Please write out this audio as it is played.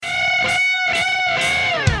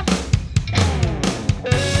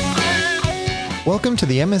Welcome to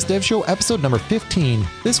the MS Dev Show, episode number 15.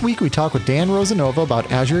 This week we talk with Dan Rosanova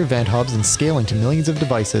about Azure Event Hubs and scaling to millions of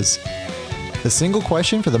devices. The single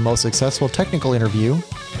question for the most successful technical interview.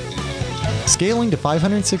 Scaling to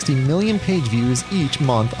 560 million page views each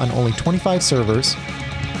month on only 25 servers.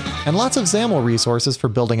 And lots of XAML resources for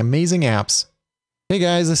building amazing apps. Hey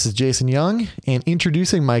guys, this is Jason Young, and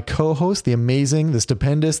introducing my co-host, the amazing, the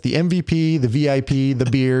stupendous, the MVP, the VIP, the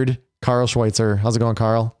beard, Carl Schweitzer. How's it going,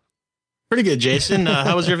 Carl? Pretty good, Jason.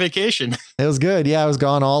 How was your vacation? It was good. Yeah, I was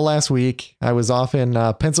gone all last week. I was off in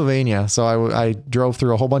Pennsylvania, so I drove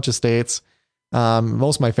through a whole bunch of states.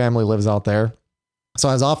 Most of my family lives out there. So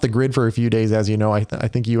I was off the grid for a few days, as you know. I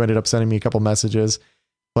think you ended up sending me a couple messages.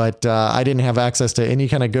 But I didn't have access to any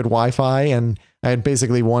kind of good Wi-Fi, and I had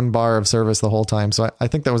basically one bar of service the whole time. So I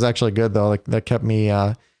think that was actually good, though. Like, that kept me,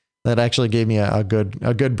 that actually gave me a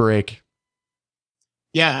good break.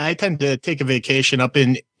 Yeah, I tend to take a vacation up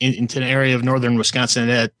into an area of northern Wisconsin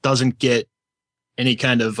that doesn't get any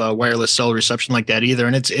kind of wireless cell reception like that either.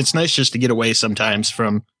 And it's nice just to get away sometimes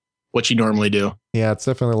from what you normally do. Yeah, it's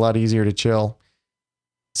definitely a lot easier to chill.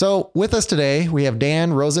 So with us today, we have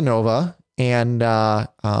Dan Rosanova. And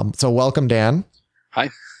so welcome, Dan. Hi.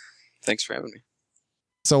 Thanks for having me.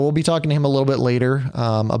 So we'll be talking to him a little bit later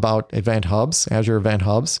about Event Hubs, Azure Event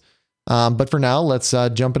Hubs. But for now, let's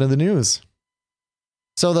jump into the news.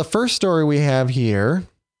 So the first story we have here,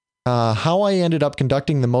 how I ended up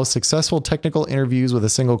conducting the most successful technical interviews with a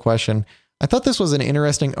single question. I thought this was an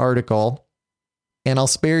interesting article, and I'll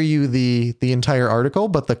spare you the entire article,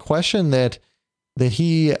 but the question that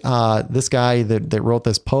he, this guy that wrote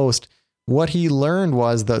this post, what he learned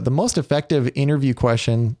was the most effective interview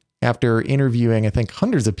question after interviewing, I think,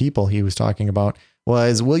 hundreds of people he was talking about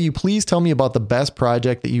was, will you please tell me about the best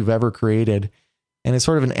project that you've ever created? And it's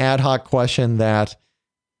sort of an ad hoc question that,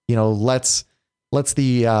 you know, lets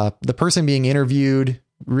the person being interviewed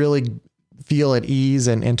really feel at ease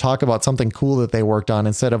and talk about something cool that they worked on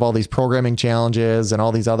instead of all these programming challenges and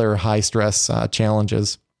all these other high stress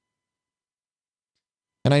challenges.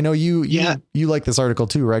 And I know you like this article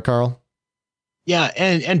too, right, Carl? Yeah.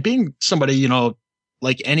 And being somebody, you know,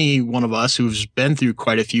 like any one of us who's been through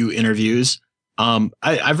quite a few interviews,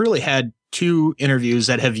 I've really had two interviews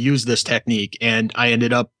that have used this technique, and I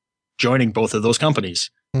ended up joining both of those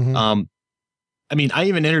companies. Mm-hmm. I mean, I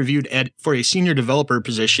even interviewed for a senior developer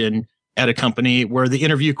position at a company where the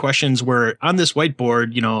interview questions were on this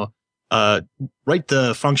whiteboard, you know, write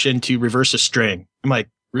the function to reverse a string. I'm like,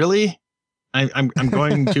 really? I'm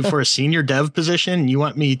going to for a senior dev position. You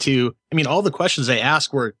want me to? I mean, all the questions they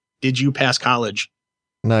asked were, "Did you pass college?"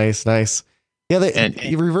 Nice. Yeah,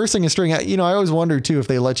 reversing a string. You know, I always wondered too if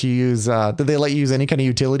they let you use. Did they let you use any kind of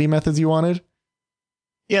utility methods you wanted?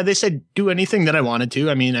 Yeah, they said do anything that I wanted to.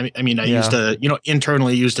 I mean, I used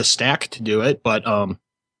internally used a stack to do it, but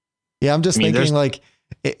yeah, I'm just thinking like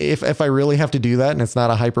if I really have to do that and it's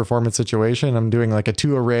not a high performance situation, I'm doing like a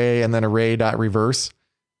to array and then array.reverse.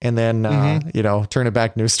 And then, turn it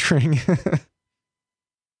back to a string.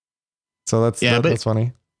 So that's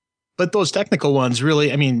funny. But those technical ones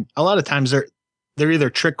really, I mean, a lot of times they're either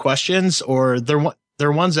trick questions or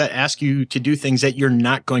they're ones that ask you to do things that you're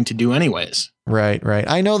not going to do anyways. Right.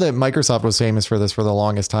 I know that Microsoft was famous for this for the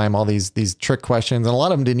longest time, all these trick questions, and a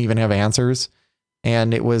lot of them didn't even have answers.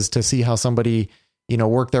 And it was to see how somebody,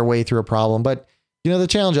 worked their way through a problem. But, the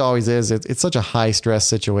challenge always is it's such a high stress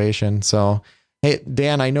situation. So, hey,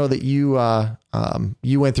 Dan, I know that you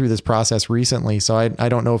went through this process recently, so I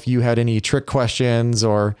don't know if you had any trick questions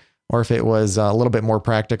or if it was a little bit more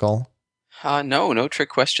practical. No trick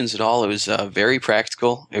questions at all. It was very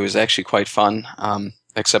practical. It was actually quite fun,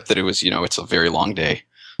 except that it was, it's a very long day.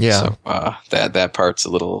 Yeah. So that part's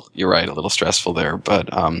you're right, a little stressful there. But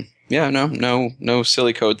no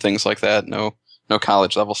silly code things like that. No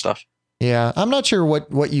college level stuff. Yeah, I'm not sure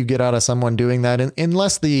what you get out of someone doing that,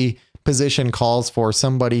 unless the position calls for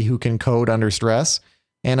somebody who can code under stress.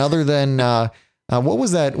 And other than what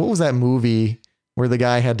was that movie where the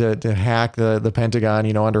guy had to hack the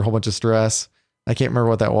Pentagon, under a whole bunch of stress? I can't remember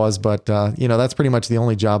what that was, but that's pretty much the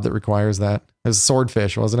only job that requires that. It was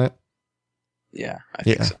Swordfish, wasn't it? Yeah, I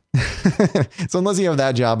think so. So unless you have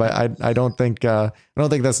that job, I don't think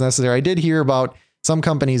that's necessary. I did hear about some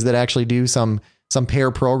companies that actually do some pair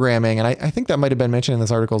programming, and I think that might have been mentioned in this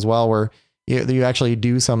article as well, where you actually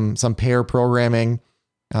do some pair programming,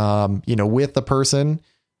 with the person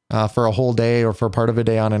for a whole day or for part of a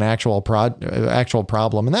day on an actual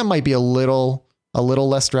problem, and that might be a little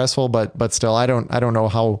less stressful, but still, I don't know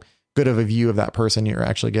how good of a view of that person you're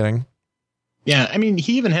actually getting. Yeah, I mean,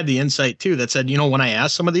 he even had the insight too that said, when I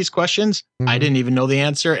asked some of these questions, I Mhm. didn't even know the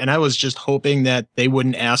answer, and I was just hoping that they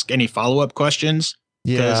wouldn't ask any follow-up questions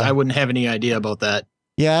because Yeah. I wouldn't have any idea about that.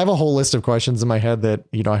 Yeah, I have a whole list of questions in my head that,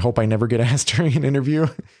 I hope I never get asked during an interview.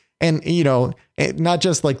 And, not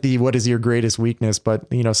just like what is your greatest weakness, but,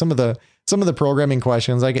 some of the programming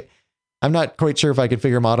questions, I'm not quite sure if I could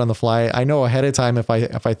figure them out on the fly. I know ahead of time, if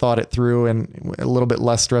I thought it through in a little bit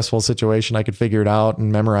less stressful situation, I could figure it out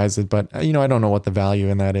and memorize it. But, I don't know what the value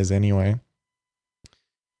in that is anyway.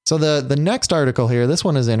 So the next article here, this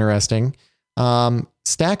one is interesting.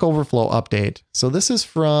 Stack Overflow update. So this is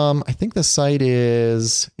from, I think the site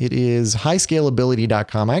is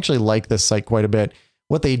highscalability.com. I actually like this site quite a bit.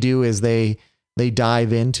 What they do is they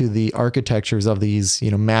dive into the architectures of these,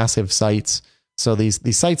 massive sites. So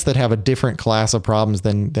these sites that have a different class of problems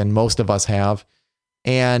than most of us have.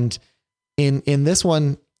 And in this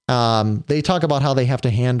one, they talk about how they have to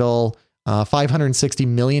handle 560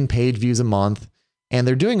 million page views a month, and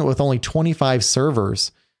they're doing it with only 25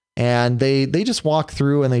 servers. And they just walk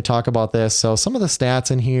through and they talk about this. So some of the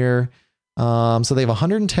stats in here. So they have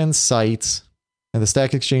 110 sites in the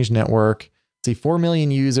Stack Exchange network. See, 4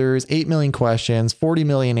 million users, 8 million questions, 40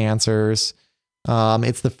 million answers.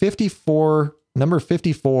 It's the number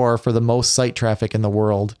 54 for the most site traffic in the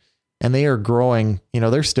world. And they are growing,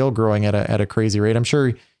 they're still growing at a crazy rate. I'm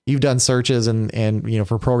sure you've done searches and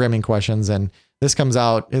for programming questions, and this comes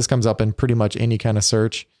up in pretty much any kind of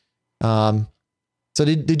search. So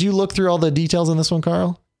did you look through all the details in this one,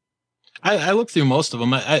 Carl? I looked through most of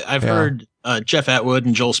them. I've heard Jeff Atwood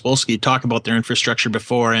and Joel Spolsky talk about their infrastructure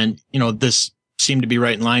before, and this seemed to be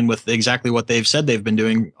right in line with exactly what they've said they've been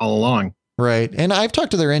doing all along. Right, and I've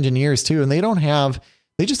talked to their engineers too, and they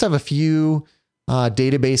just have a few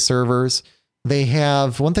database servers. They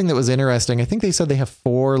have one thing that was interesting. I think they said they have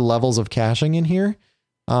 4 levels of caching in here.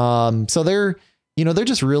 So they're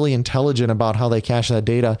just really intelligent about how they cache that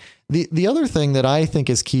data. The other thing that I think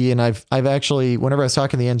is key, and I've actually, whenever I was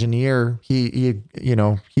talking to the engineer, he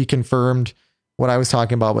confirmed what I was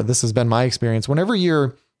talking about, but this has been my experience. Whenever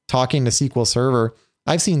you're talking to SQL Server,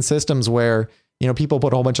 I've seen systems where, people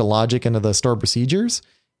put a whole bunch of logic into the stored procedures,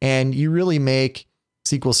 and you really make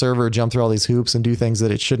SQL Server jump through all these hoops and do things that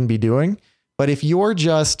it shouldn't be doing. But if you're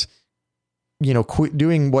just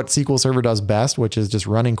doing what SQL Server does best, which is just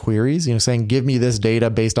running queries, saying, give me this data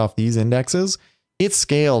based off these indexes, it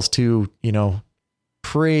scales to,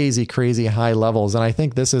 crazy, crazy high levels. And I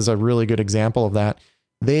think this is a really good example of that.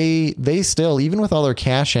 They still, even with all their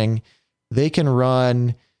caching, they can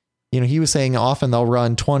run, he was saying often they'll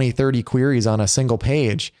run 20, 30 queries on a single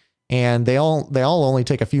page, and they all only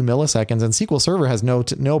take a few milliseconds, and SQL Server has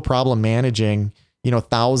no problem managing,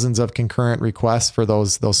 thousands of concurrent requests for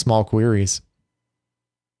those small queries.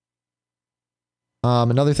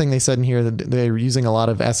 Another thing they said in here, that they're using a lot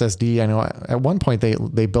of SSD. I know at one point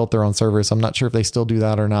they built their own servers. So I'm not sure if they still do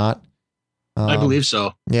that or not. I believe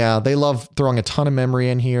so. Yeah, they love throwing a ton of memory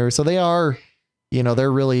in here. So they are,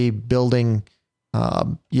 they're really building,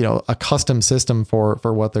 a custom system for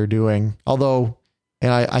what they're doing. Although,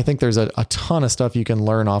 and I think there's a ton of stuff you can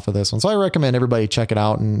learn off of this one. So I recommend everybody check it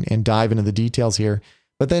out and dive into the details here.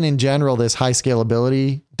 But then in general, this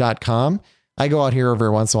highscalability.com, I go out here every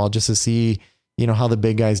once in a while just to see, how the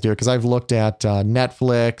big guys do it. Cause I've looked at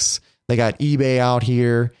Netflix, they got eBay out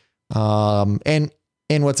here. And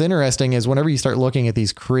what's interesting is whenever you start looking at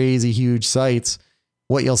these crazy huge sites,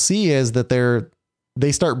 what you'll see is that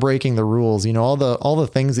they start breaking the rules, all the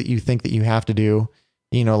things that you think that you have to do,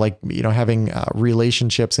 having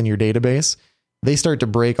relationships in your database, they start to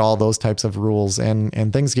break all those types of rules,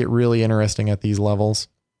 and things get really interesting at these levels.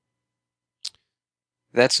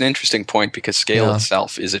 That's an interesting point because scale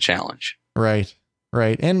itself is a challenge. Right.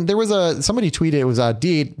 And there was somebody tweeted, it was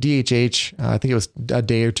DHH, I think it was a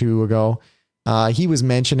day or two ago. He was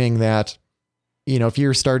mentioning that, if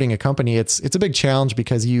you're starting a company, it's a big challenge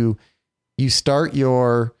because you start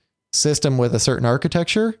your system with a certain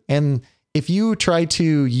architecture. And if you try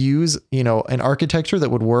to use, an architecture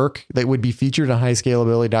that would work, that would be featured on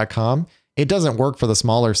highscalability.com, it doesn't work for the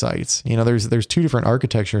smaller sites. There's 2 different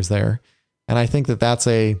architectures there. And I think that's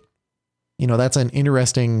that's an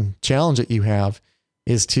interesting challenge that you have,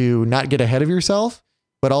 is to not get ahead of yourself,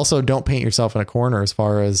 but also don't paint yourself in a corner as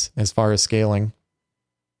far as scaling.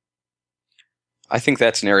 I think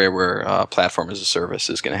that's an area where platform as a service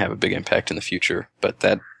is going to have a big impact in the future, but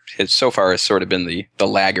that has so far has sort of been the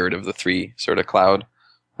laggard of the 3 sort of cloud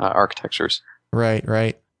architectures.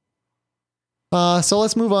 Right. So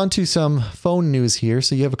let's move on to some phone news here.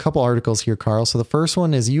 So you have a couple articles here, Carl. So the first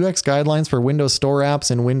one is UX guidelines for Windows Store apps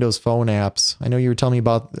and Windows Phone apps. I know you were telling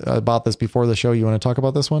me about this before the show. You want to talk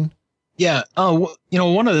about this one? Yeah.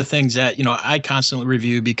 One of the things that, I constantly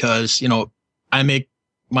review because, I make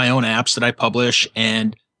my own apps that I publish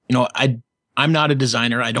and, I'm not a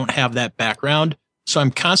designer. I don't have that background. So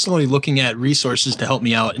I'm constantly looking at resources to help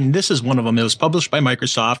me out. And this is one of them. It was published by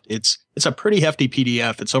Microsoft. It's a pretty hefty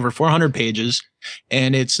PDF. It's over 400 pages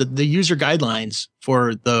and it's the user guidelines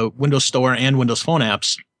for the Windows Store and Windows Phone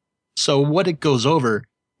apps. So what it goes over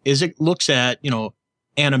is it looks at,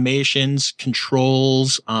 animations,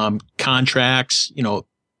 controls, contracts,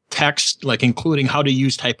 text, like including how to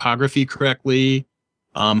use typography correctly,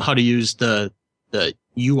 how to use the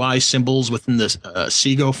UI symbols within the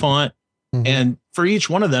Seago font. Mm-hmm. And for each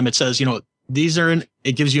one of them, it says,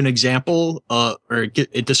 it gives you an example,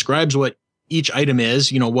 it describes what each item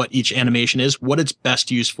is, what each animation is, what it's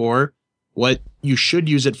best used for, what you should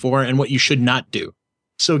use it for, and what you should not do.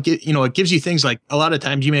 So, it gives you things like a lot of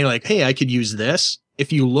times you may like, hey, I could use this.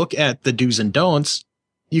 If you look at the do's and don'ts,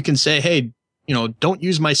 you can say, hey, don't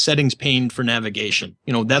use my settings pane for navigation.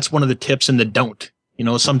 That's one of the tips in the don't.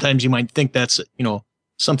 Sometimes you might think that's,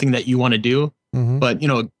 something that you want to do, mm-hmm. but,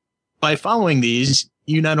 by following these,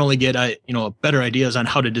 you not only get, better ideas on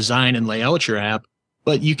how to design and lay out your app,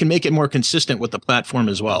 but you can make it more consistent with the platform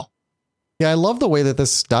as well. Yeah, I love the way that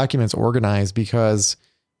this document's organized because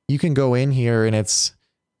you can go in here and it's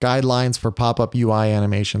guidelines for pop-up UI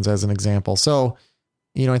animations as an example. So,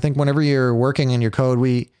 I think whenever you're working in your code,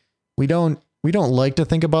 we don't like to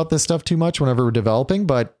think about this stuff too much whenever we're developing,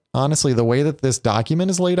 but honestly, the way that this document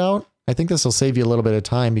is laid out, I think this will save you a little bit of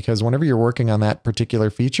time because whenever you're working on that particular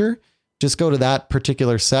feature, just go to that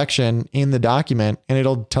particular section in the document and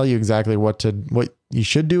it'll tell you exactly what you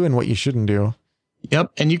should do and what you shouldn't do.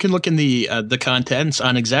 Yep. And you can look in the contents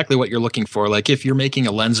on exactly what you're looking for. Like if you're making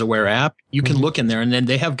a lens aware app, you can mm-hmm. look in there and then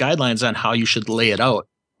they have guidelines on how you should lay it out,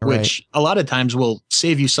 right. Which a lot of times will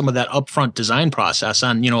save you some of that upfront design process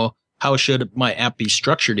on, how should my app be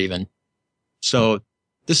structured even. So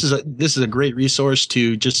this is a great resource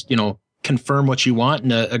to just, confirm what you want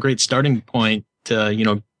and a great starting point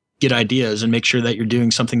to, get ideas and make sure that you're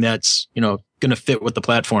doing something that's, going to fit with the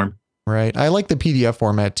platform. Right. I like the PDF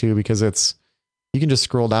format too, because you can just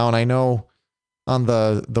scroll down. I know on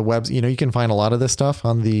the web, you can find a lot of this stuff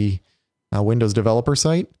on the Windows developer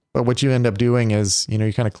site, but what you end up doing is,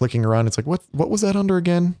 you're kind of clicking around. It's like, what was that under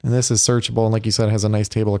again? And this is searchable. And like you said, it has a nice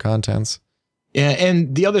table of contents. Yeah.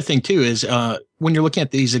 And the other thing too is, when you're looking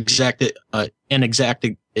at these exact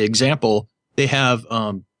example, they have,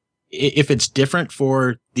 if it's different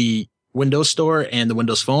for the Windows Store and the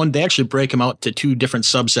Windows Phone, they actually break them out to two different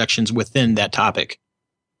subsections within that topic.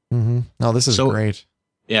 Mm-hmm. Oh, this is great.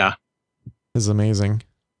 Yeah. This is amazing.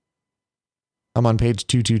 I'm on page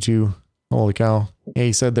 222. Holy cow. Yeah,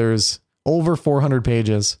 he said there's over 400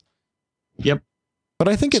 pages. Yep. But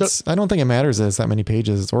I think I don't think it matters that it's that many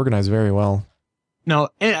pages. It's organized very well. No,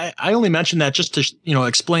 I only mentioned that just to,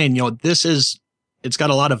 explain, it's got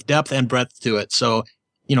a lot of depth and breadth to it. So,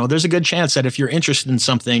 there's a good chance that if you're interested in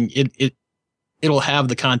something, it'll have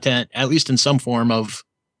the content, at least in some form of,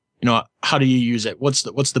 how do you use it? What's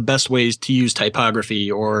the best ways to use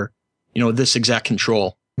typography or, this exact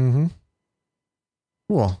control? Mm-hmm.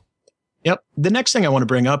 Cool. Yep. The next thing I want to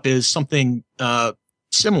bring up is something,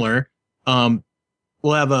 similar.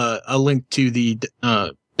 We'll have a link to the,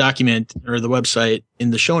 document or the website in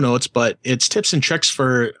the show notes, but it's tips and tricks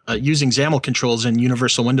for using XAML controls in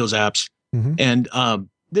universal Windows apps. Mm-hmm. And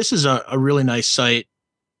this is a really nice site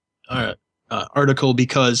article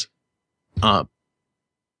because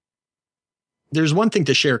there's one thing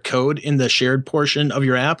to share code in the shared portion of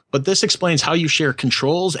your app, but this explains how you share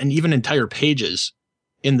controls and even entire pages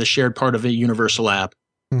in the shared part of a universal app.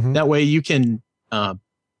 Mm-hmm. That way you can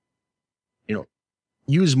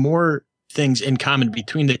use more things in common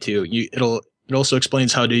between the two. It also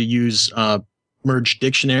explains how to use merge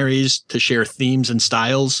dictionaries to share themes and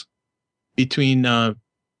styles between the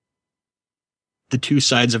two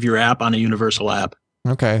sides of your app on a universal app.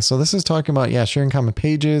 Okay, so this is talking about sharing common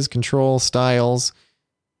pages, control styles.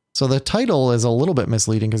 So the title is a little bit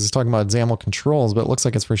misleading because it's talking about XAML controls, but it looks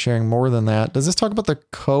like it's for sharing more than that. Does this talk about the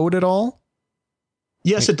code at all?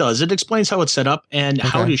 Yes, it does. It explains how it's set up and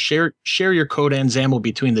how to share your code and XAML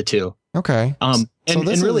between the two. Okay. And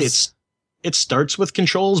really it starts with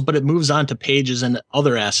controls, but it moves on to pages and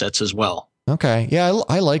other assets as well. Okay. Yeah,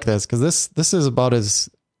 I like this because this is about as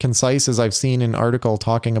concise as I've seen an article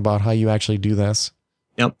talking about how you actually do this.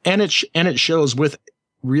 Yep. And it shows with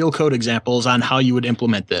real code examples on how you would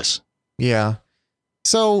implement this. Yeah.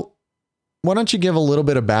 So why don't you give a little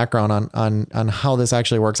bit of background on how this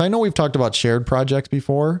actually works? I know we've talked about shared projects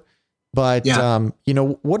before, but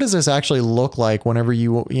what does this actually look like whenever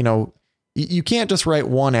you you can't just write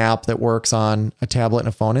one app that works on a tablet and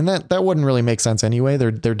a phone. And that wouldn't really make sense anyway.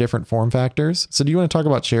 They're different form factors. So do you want to talk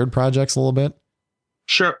about shared projects a little bit?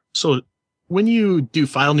 Sure. So when you do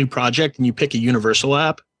file new project and you pick a universal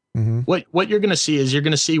app, what you're going to see is you're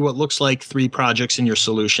going to see what looks like 3 projects in your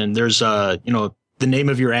solution. There's the name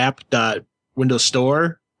of your app, .Windows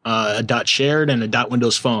Store, a .shared, and a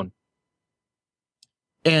 .Windows Phone.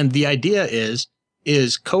 And the idea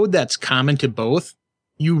is code that's common to both,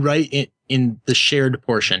 you write it in the shared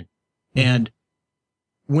portion. And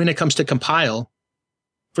when it comes to compile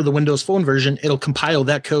for the Windows Phone version, it'll compile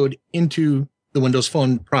that code into the Windows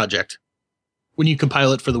Phone project. When you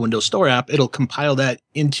compile it for the Windows Store app, it'll compile that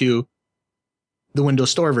into the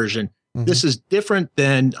Windows Store version. This is different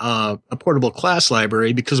than a portable class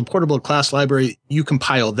library, because a portable class library, you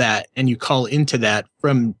compile that and you call into that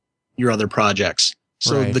from your other projects.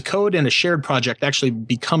 So the code in a shared project actually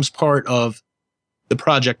becomes part of the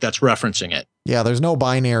project that's referencing it. Yeah, there's no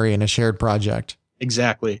binary in a shared project.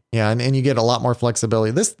 Exactly. Yeah, and you get a lot more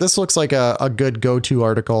flexibility. This looks like a good go-to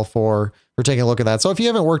article for taking a look at that. So if you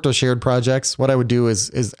haven't worked with shared projects, what I would do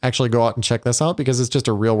is actually go out and check this out, because it's just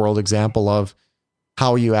a real world example of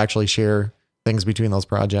how you actually share things between those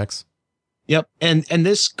projects. Yep. And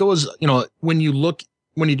this goes, when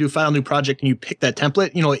you do file new project and you pick that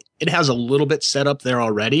template, it has a little bit set up there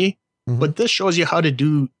already, but this shows you how to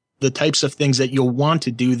do the types of things that you'll want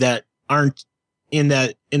to do that aren't in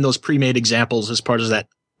those pre-made examples as part of that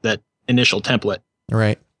initial template.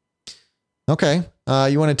 Right. Okay.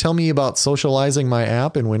 You want to tell me about socializing my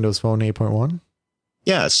app in Windows Phone 8.1?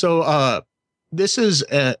 Yeah. So, this is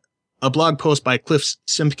a blog post by Cliff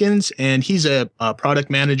Simpkins, and he's a product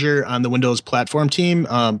manager on the Windows platform team.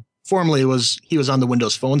 Formerly he was on the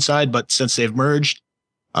Windows Phone side, but since they've merged,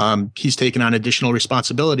 he's taken on additional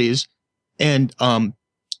responsibilities. And,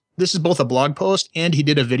 this is both a blog post, and he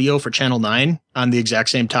did a video for Channel 9 on the exact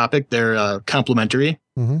same topic. They're complimentary.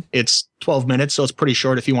 It's 12 minutes, so it's pretty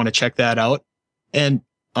short if you want to check that out. And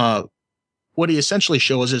what he essentially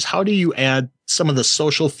shows is how do you add some of the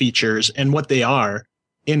social features and what they are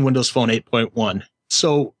in Windows Phone 8.1.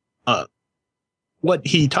 So what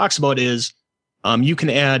he talks about is you can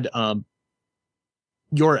add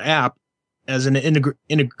your app as an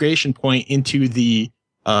integration point into the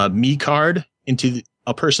Me card, into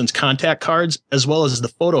a person's contact cards, as well as the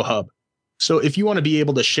Photo Hub. So if you want to be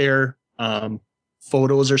able to share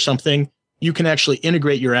photos or something, you can actually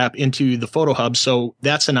integrate your app into the Photo Hub. So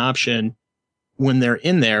that's an option. When they're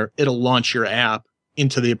in there, it'll launch your app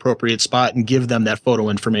into the appropriate spot and give them that photo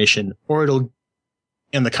information. Or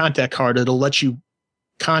in the contact card, it'll let you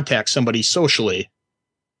contact somebody socially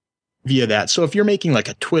via that. So if you're making like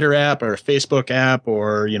a Twitter app or a Facebook app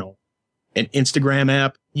or, an Instagram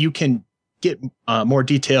app, you can get more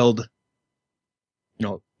detailed,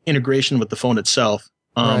 integration with the phone itself.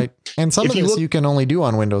 Right. And some of this you can only do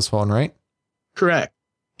on Windows Phone, right? Correct.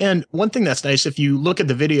 And one thing that's nice, if you look at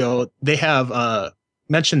the video, they have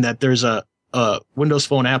mentioned that there's a Windows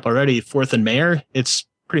Phone app already, Fourth and Mayor. It's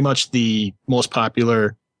pretty much the most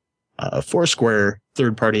popular Foursquare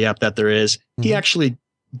third-party app that there is. He actually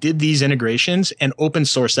did these integrations and open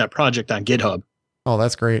sourced that project on GitHub. Oh,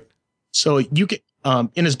 that's great. So you can,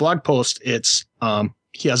 in his blog post, it's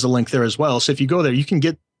he has a link there as well. So if you go there, you can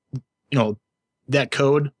get, that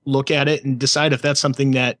code, look at it, and decide if that's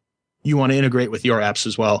something that you want to integrate with your apps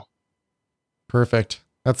as well. Perfect.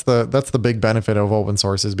 That's the big benefit of open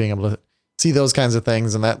source, is being able to see those kinds of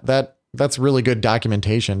things. And that's really good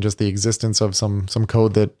documentation, just the existence of some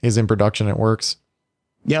code that is in production. It works.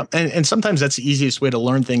 Yeah. And sometimes that's the easiest way to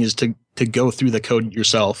learn things is to go through the code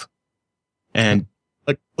yourself. And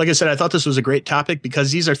like I said, I thought this was a great topic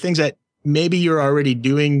because these are things that maybe you're already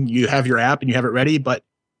doing. You have your app and you have it ready, but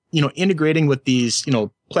integrating with these,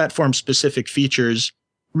 platform specific features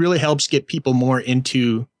really helps get people more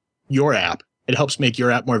into your app. It helps make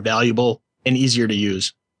your app more valuable and easier to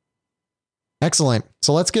use. Excellent.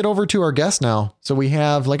 So let's get over to our guest now. So we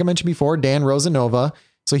have, like I mentioned before, Dan Rosanova.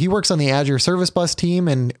 So he works on the Azure Service Bus team,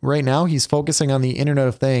 and right now he's focusing on the Internet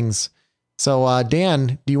of Things. So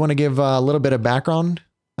Dan, do you want to give a little bit of background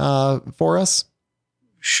for us?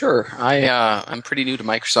 Sure. I'm pretty new to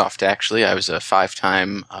Microsoft, actually. I was a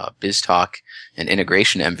 5-time BizTalk and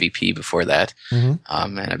integration MVP before that. And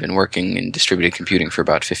I've been working in distributed computing for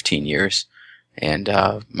about 15 years. And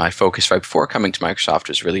my focus right before coming to Microsoft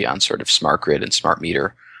was really on sort of smart grid and smart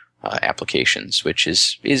meter applications, which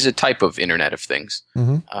is a type of Internet of Things,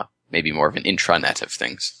 maybe more of an intranet of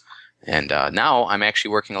things. And now I'm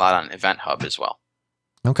actually working a lot on Event Hub as well.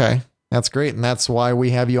 Okay, that's great. And that's why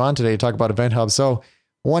we have you on today to talk about Event Hub. So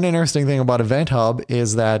one interesting thing about Event Hub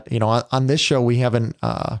is that, on this show, we haven't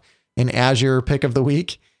an Azure pick of the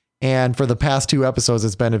week. And for the past 2 episodes,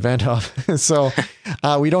 it's been Event Hub. So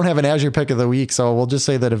we don't have an Azure pick of the week. So we'll just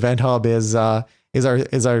say that Event Hub is our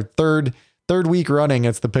third week running.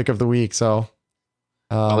 It's the pick of the week. So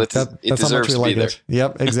that's how much we like it.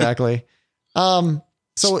 Yep, exactly.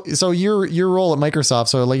 So your role at Microsoft.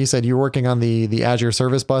 So like you said, you're working on the Azure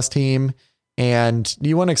Service Bus team. And do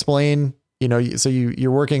you want to explain? So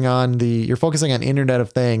you're working on you're focusing on Internet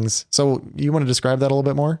of Things. So you want to describe that a little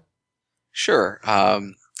bit more? Sure.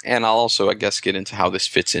 And I'll also, I guess, get into how this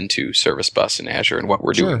fits into Service Bus and Azure and what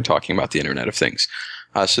we're doing, talking about the Internet of Things.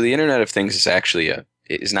 So the Internet of Things is actually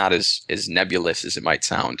is not as nebulous as it might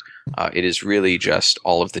sound. It is really just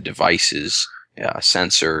all of the devices,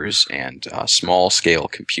 sensors, and small-scale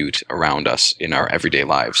compute around us in our everyday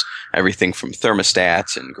lives. Everything from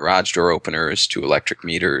thermostats and garage door openers to electric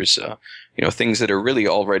meters, things that are really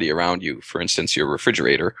already around you. For instance, your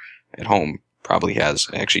refrigerator at home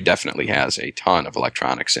definitely has a ton of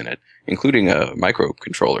electronics in it, including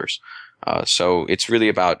microcontrollers. So it's really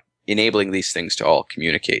about enabling these things to all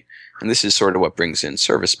communicate. And this is sort of what brings in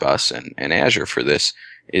Service Bus and Azure for this,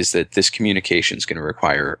 is that this communication is going to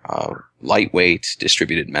require lightweight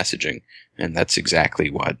distributed messaging. And that's exactly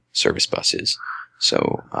what Service Bus is.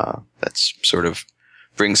 So that's sort of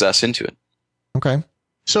brings us into it. Okay.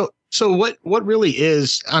 So what really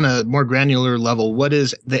is, on a more granular level, what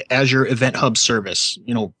is the Azure Event Hub service?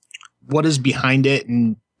 What is behind it,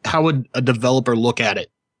 and how would a developer look at it?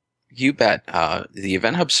 You bet. The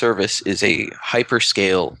Event Hub service is a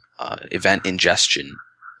hyperscale event ingestion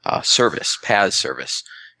service, PaaS service.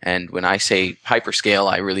 And when I say hyperscale,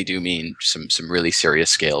 I really do mean some really serious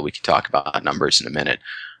scale. We can talk about numbers in a minute.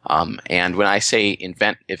 And when I say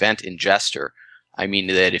event ingester, I mean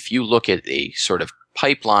that if you look at a sort of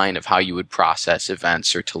pipeline of how you would process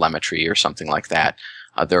events or telemetry or something like that,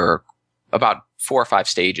 there are about 4 or 5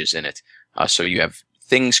 stages in it. So you have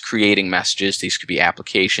things creating messages. These could be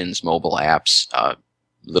applications, mobile apps,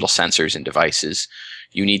 little sensors and devices.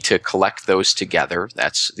 You need to collect those together.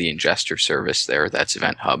 That's the ingester service there. That's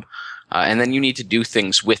Event Hub. And then you need to do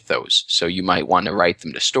things with those. So you might want to write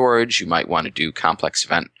them to storage. You might want to do complex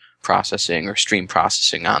event processing or stream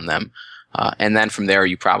processing on them. And then from there,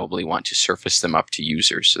 you probably want to surface them up to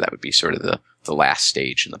users. So that would be sort of the last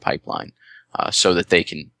stage in the pipeline, so that they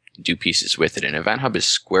can do pieces with it. And Event Hub is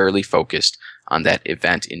squarely focused on that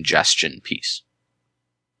event ingestion piece.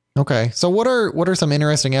 Okay. So what are some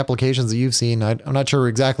interesting applications that you've seen? I'm not sure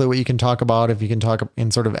exactly what you can talk about, if you can talk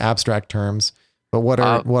in sort of abstract terms, but what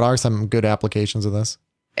are some good applications of this?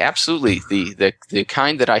 Absolutely. The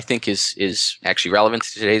kind that I think is actually relevant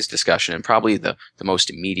to today's discussion, and probably the most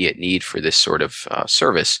immediate need for this sort of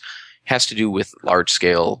service, has to do with large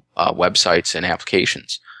scale websites and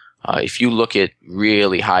applications. If you look at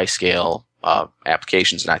really high scale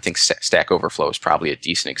applications, and I think Stack Overflow is probably a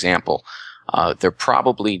decent example, they're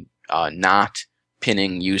probably not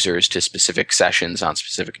pinning users to specific sessions on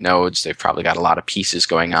specific nodes. They've probably got a lot of pieces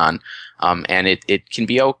going on, and it can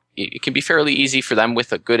be fairly easy for them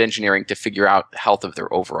with a good engineering to figure out the health of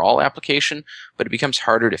their overall application, but it becomes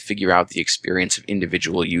harder to figure out the experience of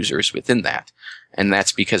individual users within that. And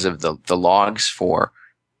that's because of the logs for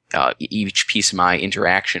each piece of my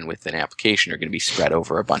interaction with an application are going to be spread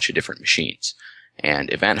over a bunch of different machines.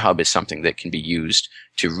 And Event Hub is something that can be used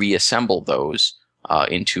to reassemble those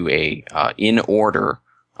into a in-order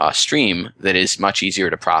stream that is much easier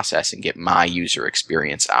to process and get my user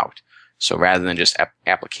experience out. So rather than just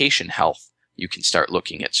application health, you can start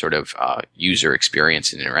looking at sort of user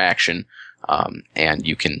experience and interaction, and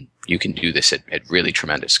you can do this at really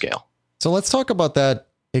tremendous scale. So let's talk about that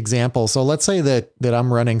example. So let's say that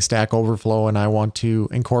I'm running Stack Overflow and I want to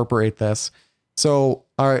incorporate this. So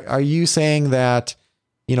are you saying that,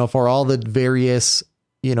 for all the various,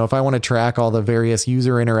 if I want to track all the various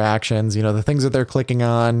user interactions, the things that they're clicking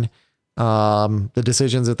on, the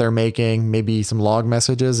decisions that they're making, maybe some log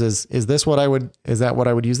messages, is that what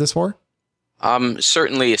I would use this for?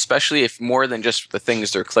 Certainly, especially if more than just the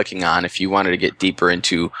things they're clicking on, if you wanted to get deeper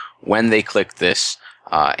into when they click this,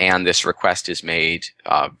 and this request is made,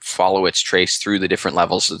 follow its trace through the different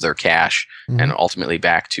levels of their cache, and ultimately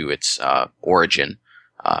back to its origin.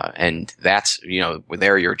 And that's,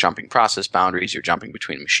 there you're jumping process boundaries, you're jumping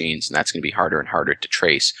between machines, and that's going to be harder and harder to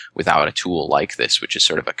trace without a tool like this, which is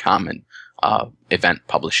sort of a common event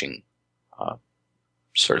publishing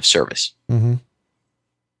sort of service. Mm-hmm.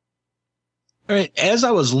 All right. As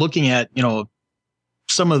I was looking at,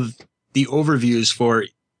 some of the overviews for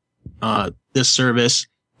this service,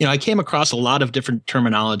 I came across a lot of different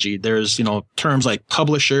terminology. There's, terms like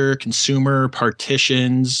publisher, consumer,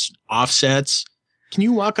 partitions, offsets. Can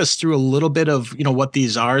you walk us through a little bit of, what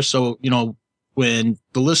these are? So, when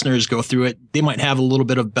the listeners go through it, they might have a little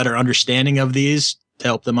bit of better understanding of these to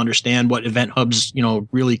help them understand what Event Hubs,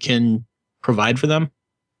 really can provide for them.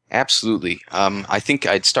 Absolutely. I think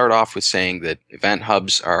I'd start off with saying that Event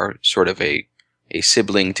Hubs are sort of a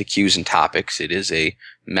sibling to Queues and Topics. It is a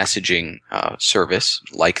messaging service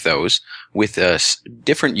like those with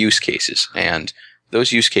different use cases. And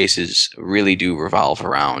those use cases really do revolve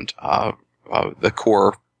around the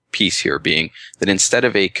core piece here being that instead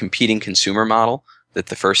of a competing consumer model that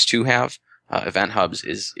the first two have, Event Hubs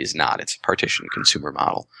is not. It's a partition consumer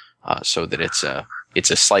model, so that it's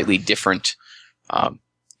a slightly different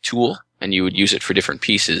tool, and you would use it for different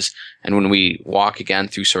pieces. And when we walk again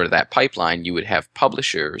through sort of that pipeline, you would have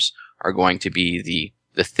publishers are going to be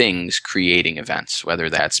the things creating events, whether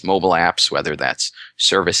that's mobile apps, whether that's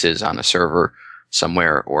services on a server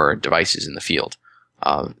somewhere, or devices in the field.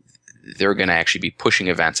 They're going to actually be pushing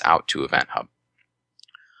events out to Event Hub.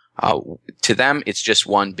 To them, it's just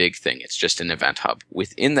one big thing. It's just an Event Hub.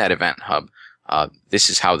 Within that Event Hub, this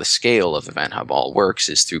is how the scale of Event Hub all works,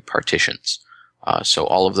 is through partitions. So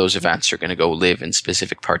all of those events are going to go live in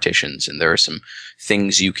specific partitions, and there are some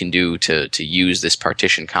things you can do to use this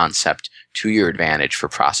partition concept to your advantage for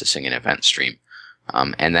processing an event stream.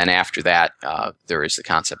 And then after that, there is the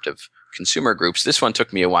concept of consumer groups. This one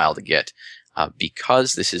took me a while to get,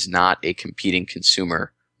 because this is not a competing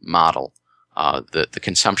consumer model. The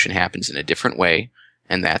consumption happens in a different way,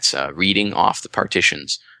 and that's reading off the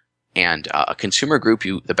partitions. And a consumer group,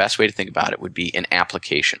 the best way to think about it would be an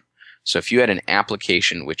application. So if you had an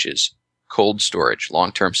application which is cold storage,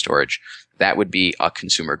 long-term storage, that would be a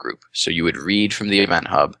consumer group. So you would read from the Event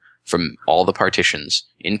Hub from all the partitions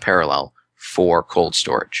in parallel for cold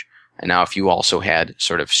storage. And now if you also had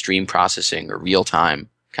sort of stream processing or real-time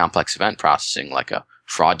complex event processing, like a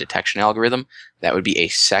fraud detection algorithm, that would be a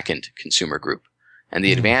second consumer group. And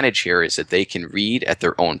the advantage here is that they can read at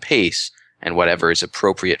their own pace and whatever is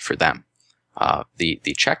appropriate for them. The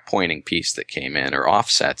checkpointing piece that came in, or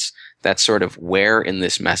offsets, that's sort of where in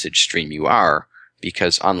this message stream you are,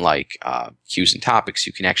 because unlike Queues and Topics,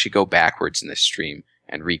 you can actually go backwards in this stream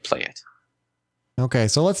and replay it. Okay,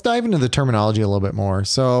 so let's dive into the terminology a little bit more.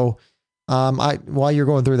 So while you're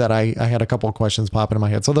going through that, I had a couple of questions pop into my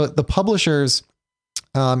head. So the publishers,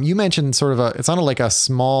 you mentioned sort of it sounded like a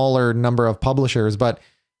smaller number of publishers, but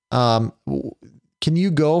can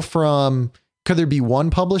you go from, could there be one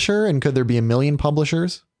publisher and could there be 1 million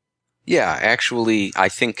publishers? Yeah, actually, I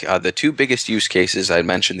think the two biggest use cases, I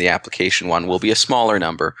mentioned the application one, will be a smaller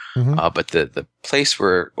number, but the place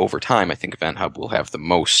where over time I think Event Hub will have the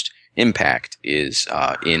most impact is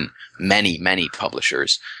in many, many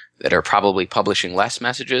publishers that are probably publishing less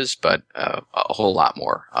messages, but a whole lot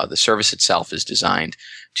more. The service itself is designed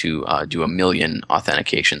to do 1 million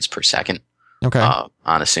authentications per second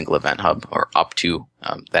on a single Event Hub, or up to.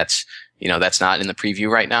 That's not in the preview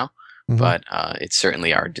right now. But it's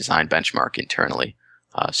certainly our design benchmark internally.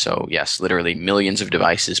 So yes, literally millions of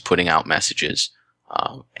devices putting out messages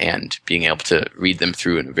and being able to read them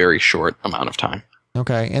through in a very short amount of time.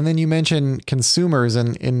 Okay. And then you mentioned consumers,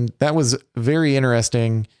 and that was very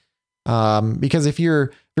interesting because if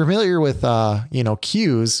you're familiar with,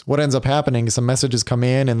 queues, what ends up happening is some messages come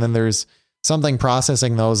in and then there's something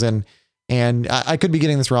processing those. And I could be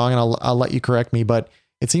getting this wrong, and I'll let you correct me, but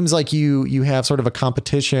it seems like you have sort of a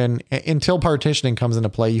competition until partitioning comes into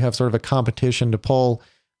play. You have sort of a competition to pull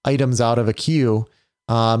items out of a queue.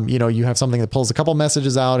 You have something that pulls a couple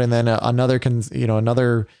messages out, and then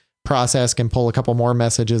another process can pull a couple more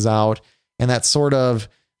messages out. And that's sort of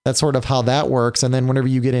how that works. And then whenever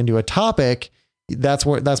you get into a topic, that's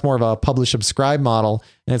more of a publish subscribe model.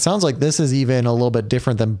 And it sounds like this is even a little bit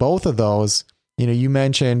different than both of those. You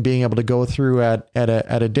mentioned being able to go through at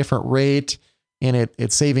a different rate, and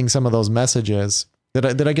it's saving some of those messages.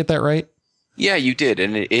 Did I get that right? Yeah, you did.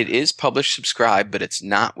 And it is publish subscribe, but it's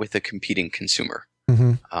not with a competing consumer.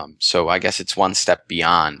 So I guess it's one step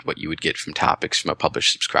beyond what you would get from Topics from a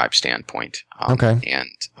publish subscribe standpoint. And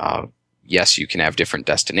yes, you can have different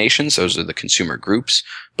destinations. Those are the consumer groups.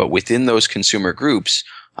 But within those consumer groups,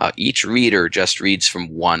 each reader just reads from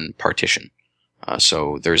one partition.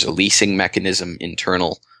 So there's a leasing mechanism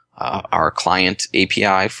internal. Our client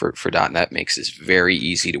API for .NET makes this very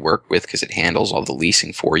easy to work with because it handles all the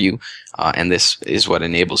leasing for you. And this is what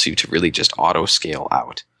enables you to really just auto scale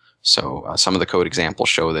out. So some of the code examples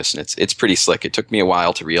show this, and it's pretty slick. It took me a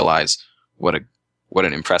while to realize what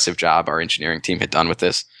an impressive job our engineering team had done with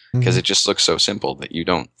this, because it just looks so simple that you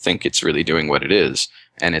don't think it's really doing what it is.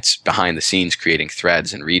 And it's behind the scenes creating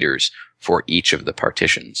threads and readers for each of the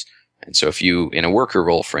partitions. And so if you, in a worker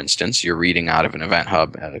role, for instance, you're reading out of an Event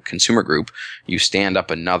Hub at a consumer group, you stand up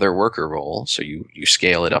another worker role, so you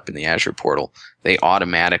scale it up in the Azure portal, they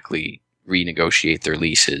automatically renegotiate their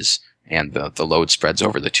leases, and the load spreads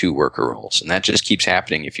over the 2 worker roles. And that just keeps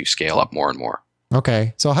happening if you scale up more and more.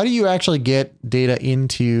 Okay. So how do you actually get data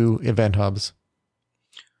into Event Hubs?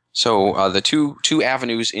 So the two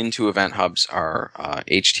avenues into Event Hubs are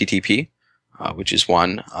HTTP, which is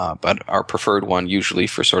one, but our preferred one usually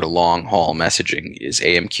for sort of long haul messaging is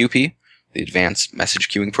AMQP, the Advanced Message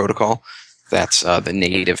Queuing Protocol. That's the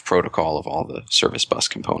native protocol of all the service bus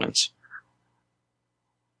components.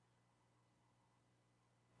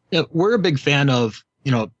 Yeah, we're a big fan of,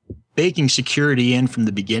 baking security in from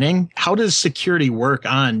the beginning. How does security work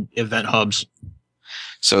on Event Hubs?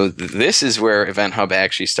 So this is where Event Hub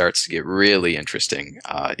actually starts to get really interesting,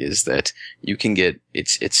 is that you can get,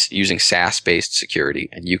 it's using SaaS-based security,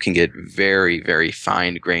 and you can get very, very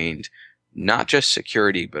fine-grained, not just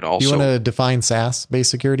security, but also... You want to define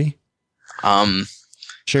SaaS-based security?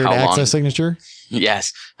 Shared access signature?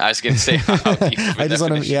 Yes. I was going to say...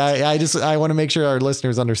 I want to make sure our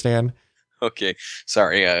listeners understand. Okay,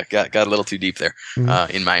 sorry, got a little too deep there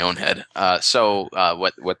in my own head. So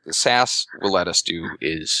what the SaaS will let us do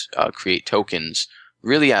is create tokens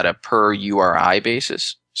really at a per URI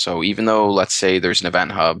basis. So even though, let's say, there's an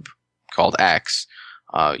Event Hub called X,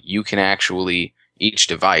 you can actually, each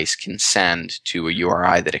device can send to a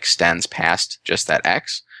URI that extends past just that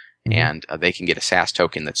X, and they can get a SaaS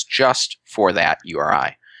token that's just for that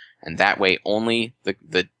URI. And that way, only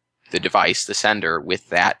the device, the sender with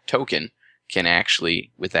that token, can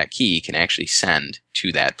actually, with that key, can actually send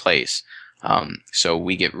to that place. So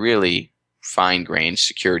we get really fine-grained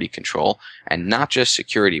security control, and not just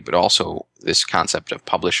security, but also this concept of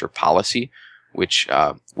publisher policy, which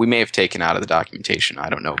we may have taken out of the documentation. I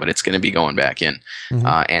don't know, but it's going to be going back in.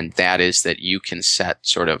 And that is that you can set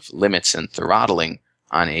sort of limits and throttling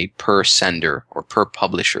on a per sender or per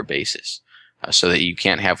publisher basis, so that you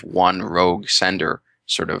can't have one rogue sender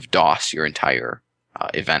sort of DOS your entire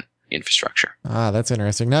event infrastructure. That's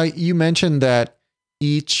interesting. Now, you mentioned that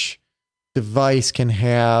each device can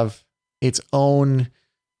have its own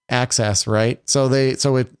access, right?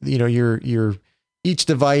 Each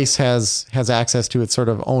device has access to its sort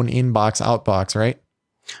of own inbox, outbox, right?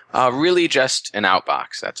 Really just an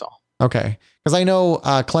outbox, that's all. Okay. Because I know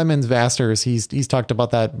Clemens Vasters, he's talked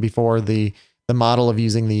about that before, the model of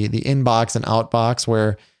using the inbox and outbox,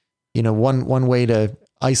 where, one way to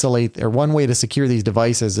isolate, or one way to secure these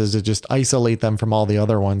devices is to just isolate them from all the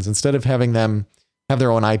other ones. Instead of having them have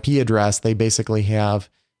their own IP address, they basically have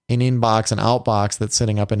an inbox and outbox that's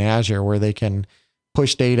sitting up in Azure where they can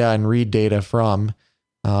push data and read data from.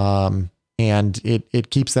 And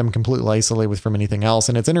it keeps them completely isolated from anything else.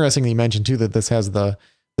 And it's interesting that you mentioned too, that this has the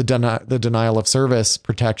denial of service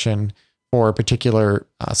protection for a particular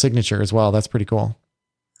signature as well. That's pretty cool.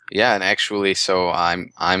 Yeah, and actually, so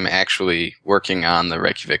I'm actually working on the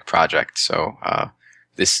Reykjavik project. So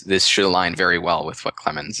this should align very well with what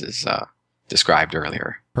Clemens has described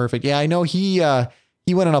earlier. Perfect. Yeah, I know he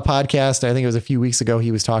went on a podcast. I think it was a few weeks ago.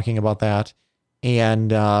 He was talking about that,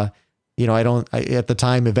 and at the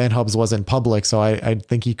time Event Hubs wasn't public, so I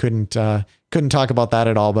think he couldn't talk about that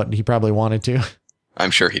at all. But he probably wanted to.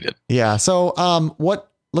 I'm sure he did. Yeah. So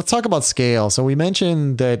let's talk about scale. So we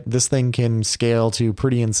mentioned that this thing can scale to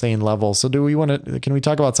pretty insane levels. So can we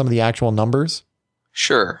talk about some of the actual numbers?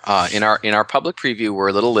 Sure. In our public preview, we're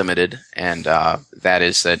a little limited, and that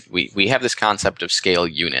is that we have this concept of scale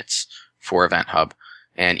units for Event Hub,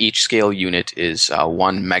 and each scale unit is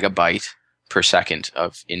 1 megabyte per second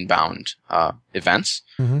of inbound events,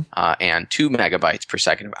 and 2 megabytes per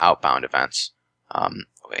second of outbound events.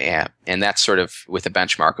 And that's sort of with a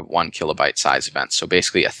benchmark of 1 kilobyte size events. So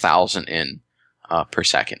basically 1,000 in per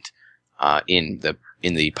second. In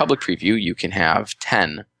the public preview, you can have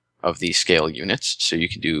 10 of these scale units. So you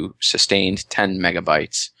can do sustained 10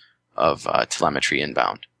 megabytes of telemetry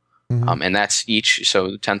inbound. And that's each,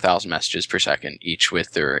 so 10,000 messages per second, each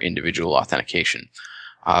with their individual authentication.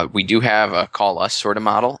 We do have a call us sort of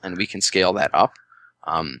model, and we can scale that up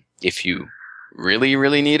if you really,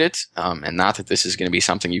 really need it. And not that this is going to be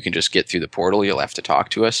something you can just get through the portal. You'll have to talk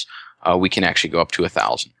to us. We can actually go up to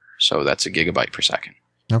 1,000. So that's a gigabyte per second.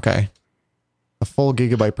 Okay. A full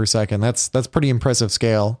gigabyte per second. That's pretty impressive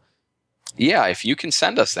scale. Yeah. If you can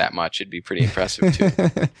send us that much, it'd be pretty impressive too.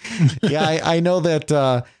 Yeah. I know that,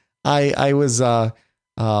 I was,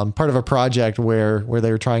 part of a project where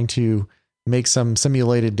they were trying to make some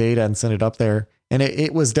simulated data and send it up there. And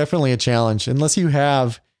it was definitely a challenge. Unless you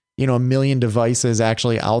have, 1 million devices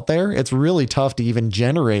actually out there, it's really tough to even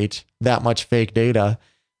generate that much fake data.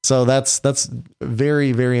 So that's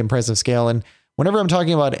very, very impressive scale. And whenever I'm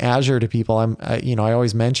talking about Azure to people, I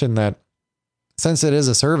always mention that since it is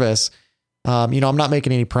a service, I'm not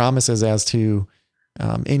making any promises as to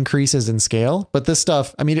increases in scale, but this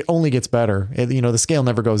stuff, I mean, it only gets better. The scale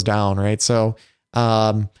never goes down, right? So,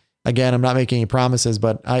 again, I'm not making any promises,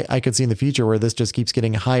 but I could see in the future where this just keeps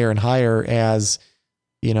getting higher and higher as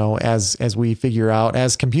we figure out,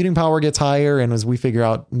 as computing power gets higher and as we figure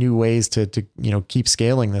out new ways to keep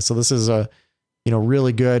scaling this. So this is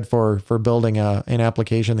really good for building an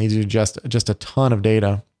application that uses just a ton of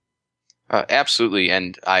data. Absolutely.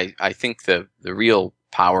 And I think the real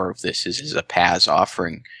power of this is a PaaS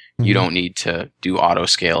offering. Mm-hmm. You don't need to do auto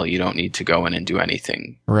scale. You don't need to go in and do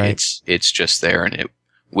anything. Right. It's just there, and it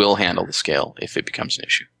will handle the scale if it becomes an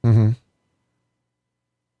issue. Mm-hmm.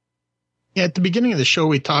 Yeah, at the beginning of the show,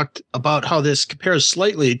 we talked about how this compares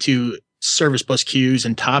slightly to Service Bus queues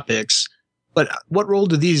and topics. But what role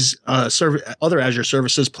do these other Azure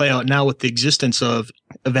services play out now with the existence of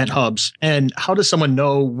event hubs? And how does someone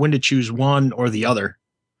know when to choose one or the other?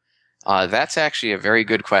 That's actually a very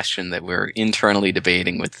good question that we're internally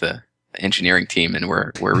debating with the engineering team, and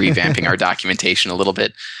we're revamping our documentation a little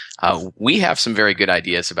bit. We have some very good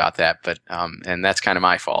ideas about that, but and that's kind of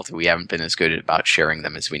my fault. We haven't been as good about sharing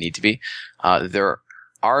them as we need to be. There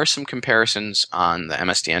are some comparisons on the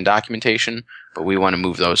MSDN documentation, but we want to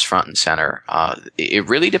move those front and center. It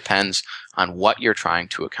really depends on what you're trying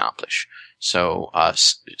to accomplish. So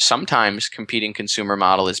sometimes competing consumer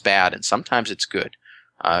model is bad, and sometimes it's good.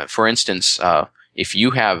 For instance, if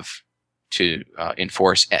you have to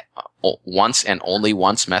enforce once and only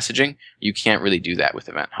once messaging, you can't really do that with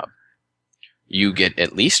Event Hub. You get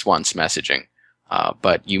at least once messaging,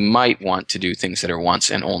 but you might want to do things that are once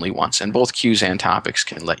and only once, and both queues and topics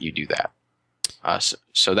can let you do that.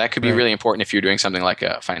 So that could be really important if you're doing something like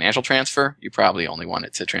a financial transfer. You probably only want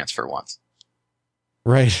it to transfer once.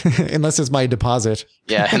 Right. Unless it's my deposit.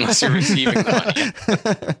 Yeah, unless you're receiving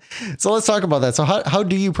the money. So let's talk about that. So how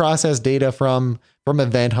do you process data from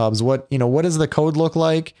event hubs? What does the code look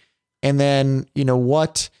like? And then,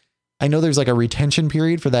 I know there's like a retention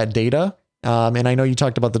period for that data. And I know you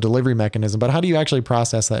talked about the delivery mechanism, but how do you actually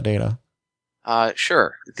process that data?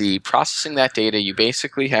 Sure. The processing that data, you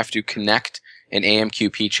basically have to connect an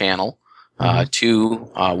AMQP channel to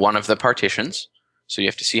one of the partitions. So you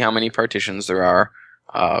have to see how many partitions there are.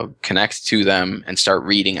 Connect to them and start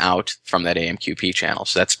reading out from that AMQP channel.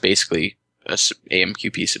 So that's basically a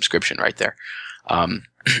AMQP subscription right there.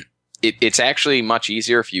 It's actually much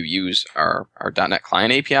easier if you use our .NET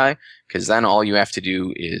Client API, because then all you have to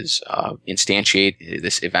do is instantiate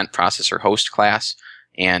this event processor host class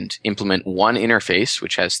and implement one interface,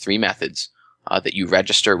 which has 3 methods that you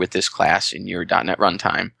register with this class in your .NET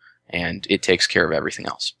runtime, and it takes care of everything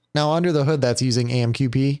else. Now, under the hood, that's using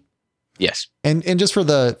AMQP? Yes. And just for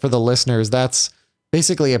the listeners, that's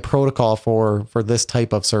basically a protocol for this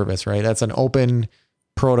type of service, right? That's an open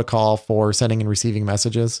protocol for sending and receiving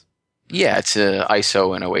messages. Yeah, it's a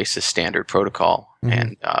ISO and OASIS standard protocol. Mm-hmm.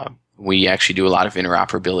 And we actually do a lot of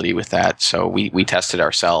interoperability with that. So we tested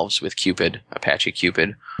ourselves with Cupid, Apache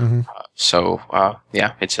Cupid. Mm-hmm.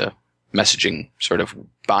 It's a messaging sort of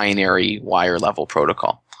binary wire level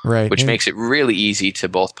protocol. Right. Which makes it really easy to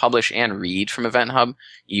both publish and read from Event Hub,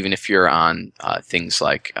 even if you're on things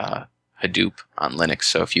like Hadoop on Linux.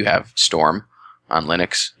 So if you have Storm on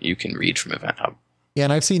Linux, you can read from Event Hub. Yeah,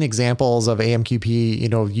 and I've seen examples of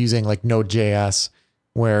AMQP, using like Node.js,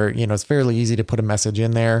 where it's fairly easy to put a message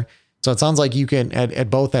in there. So it sounds like you can at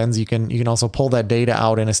both ends you can also pull that data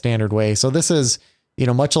out in a standard way. So this is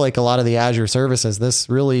much like a lot of the Azure services. This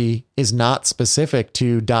really is not specific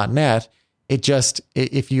to .NET. It just,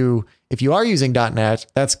 if you are using .NET,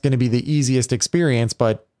 that's going to be the easiest experience,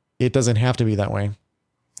 but it doesn't have to be that way.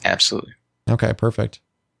 Absolutely. Okay, perfect.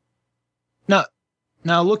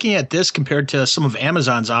 Now looking at this compared to some of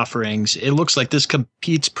Amazon's offerings, it looks like this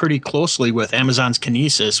competes pretty closely with Amazon's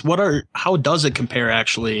Kinesis. How does it compare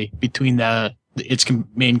actually between its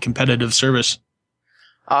main competitive service?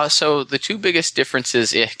 So the two biggest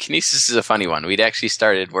differences, Kinesis is a funny one. We'd actually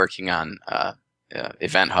started working on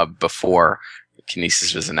Event Hub before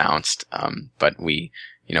Kinesis was announced, but we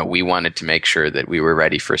wanted to make sure that we were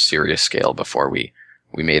ready for serious scale before we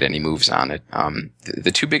made any moves on it.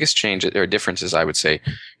 The two biggest changes or differences, I would say,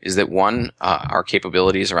 is that one, our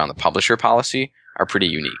capabilities around the publisher policy are pretty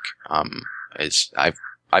unique.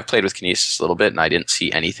 I've played with Kinesis a little bit, and I didn't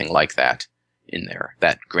see anything like that in there,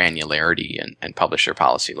 that granularity and publisher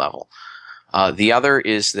policy level. The other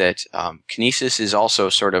is that Kinesis is also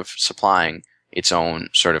sort of supplying its own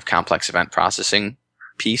sort of complex event processing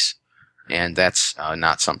piece, and that's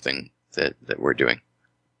not something that we're doing.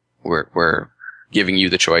 we're giving you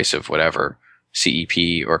the choice of whatever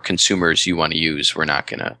CEP or consumers you want to use. We're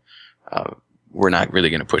not really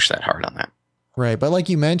going to push that hard on that. Right. But like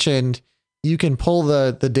you mentioned, you can pull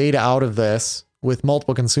the data out of this with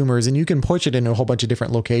multiple consumers and you can push it into a whole bunch of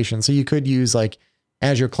different locations. So you could use like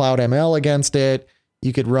Azure Cloud ML against it.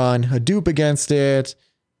 You could run Hadoop against it.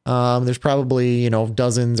 There's probably,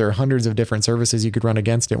 dozens or hundreds of different services you could run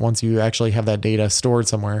against it once you actually have that data stored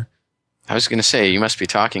somewhere. I was going to say, you must be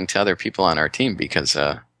talking to other people on our team because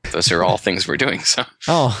those are all things we're doing. So,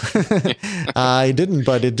 I didn't,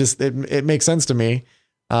 but it makes sense to me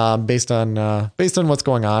based on what's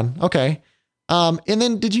going on. Okay, and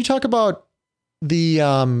then did you talk about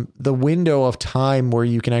the window of time where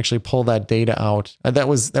you can actually pull that data out? That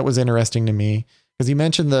was interesting to me because you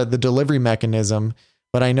mentioned the delivery mechanism,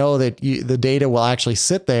 but I know that the data will actually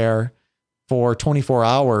sit there for 24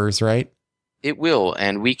 hours, right? It will,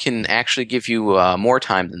 and we can actually give you more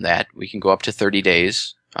time than that. We can go up to 30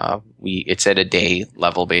 days. It's at a day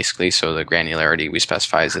level basically, so the granularity we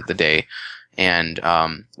specify is at the day. And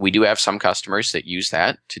we do have some customers that use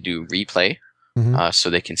that to do replay, so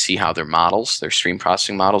they can see how their stream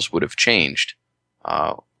processing models would have changed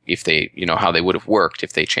if they, how they would have worked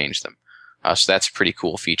if they changed them. So that's a pretty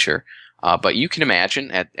cool feature. But you can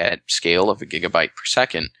imagine at scale of a gigabyte per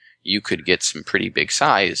second, you could get some pretty big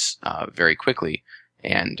size very quickly.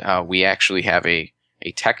 And we actually have a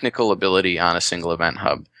technical ability on a single event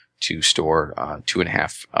hub to store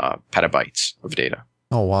 2.5 petabytes of data.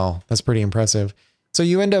 Oh, wow. That's pretty impressive. So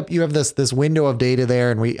you have this window of data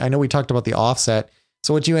there. And I know we talked about the offset.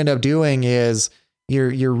 So what you end up doing is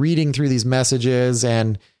you're reading through these messages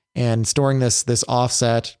and storing this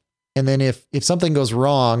offset. And then if something goes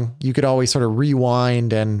wrong, you could always sort of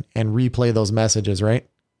rewind and replay those messages, right?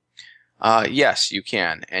 Yes, you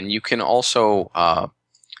can. And you can also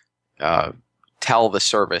tell the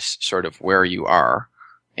service sort of where you are,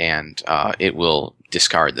 and it will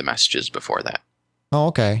discard the messages before that. Oh,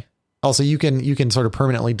 okay. Also, you can sort of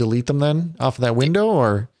permanently delete them then off of that window,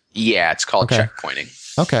 or? Yeah, it's called checkpointing.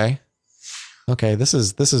 Okay. This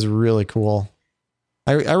is really cool.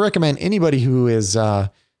 I recommend anybody who is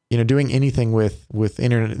doing anything with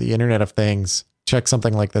the Internet of Things, check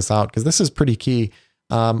something like this out because this is pretty key.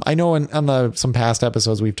 I know on some past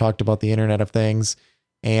episodes we've talked about the Internet of Things,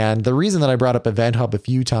 and the reason that I brought up Event Hub a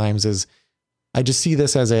few times is I just see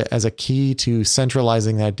this as a key to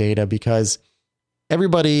centralizing that data because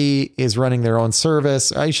everybody is running their own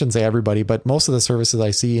service. I shouldn't say everybody, but most of the services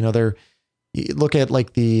I see, you look at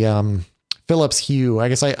like the Philips Hue. I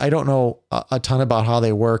guess I don't know a ton about how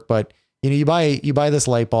they work, but you buy this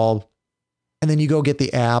light bulb and then you go get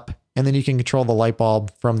the app and then you can control the light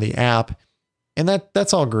bulb from the app. And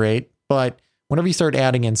that's all great. But whenever you start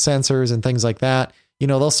adding in sensors and things like that,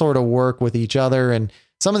 they'll sort of work with each other. And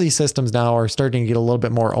some of these systems now are starting to get a little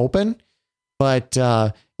bit more open. But,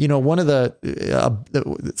 one of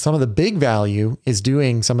some of the big value is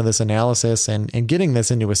doing some of this analysis and getting this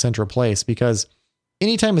into a central place, because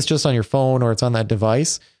anytime it's just on your phone or it's on that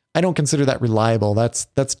device, I don't consider that reliable. That's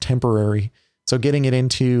temporary. So getting it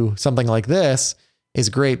into something like this is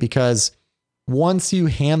great because once you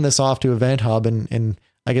hand this off to Event Hub, and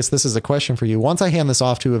I guess this is a question for you. Once I hand this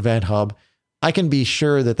off to Event Hub, I can be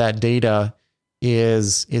sure that data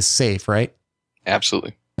is safe, right?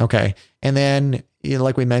 Absolutely. Okay. And then,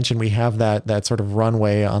 like we mentioned, we have that sort of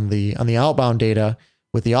runway on the outbound data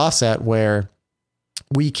with the offset where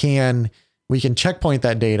we can checkpoint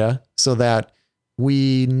that data so that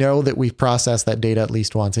we know that we've processed that data at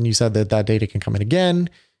least once. And you said that data can come in again.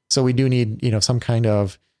 So we do need, some kind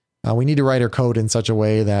of, we need to write our code in such a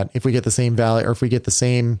way that if we get the same value or if we get the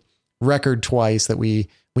same record twice, that we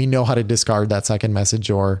know how to discard that second message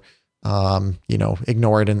or,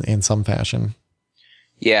 ignore it in some fashion.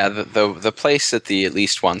 Yeah, the place that the at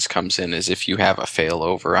least once comes in is if you have a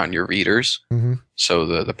failover on your readers. Mm-hmm. So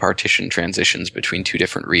the partition transitions between two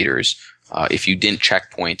different readers. If you didn't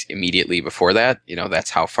checkpoint immediately before that,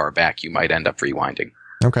 that's how far back you might end up rewinding.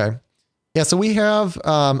 Okay. Yeah, so we have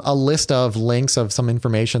a list of links of some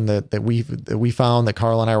information that we found that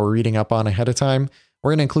Carl and I were reading up on ahead of time.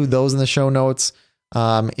 We're going to include those in the show notes.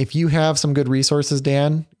 If you have some good resources,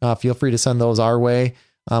 Dan, feel free to send those our way.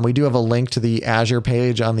 We do have a link to the Azure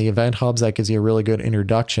page on the Event Hubs that gives you a really good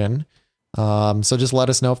introduction. So just let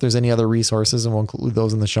us know if there's any other resources and we'll include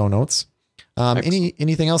those in the show notes.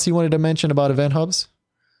 Anything else you wanted to mention about Event Hubs?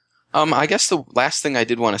 I guess the last thing I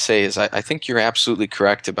did want to say is I think you're absolutely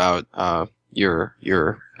correct about your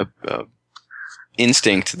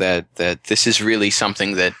instinct that this is really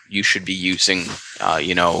something that you should be using.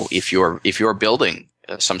 If you're building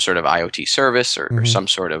some sort of IoT service or some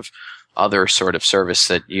sort of other sort of service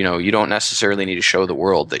that, you don't necessarily need to show the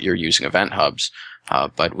world that you're using Event Hubs.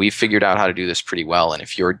 But we've figured out how to do this pretty well. And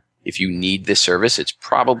if you need this service, it's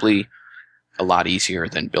probably a lot easier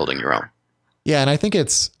than building your own. Yeah. And I think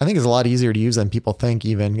it's a lot easier to use than people think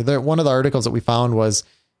even. One of the articles that we found was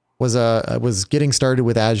getting started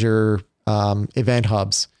with Azure Event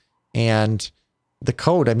Hubs, and the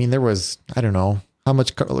code. I mean, there was, I don't know how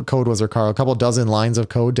much code was there, Carl, a couple dozen lines of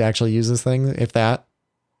code to actually use this thing, if that.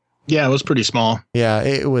 Yeah, it was pretty small. Yeah,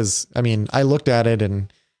 it was. I mean, I looked at it, and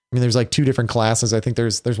I mean, there's like two different classes. I think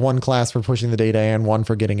there's one class for pushing the data and one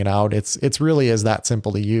for getting it out. It's really is that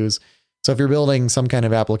simple to use. So if you're building some kind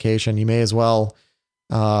of application, you may as well,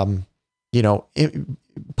 put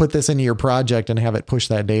this into your project and have it push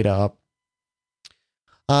that data up.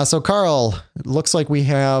 So Carl, it looks like we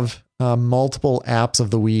have multiple apps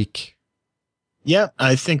of the week. Yeah,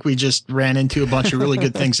 I think we just ran into a bunch of really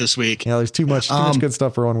good things this week. Yeah, there's too much good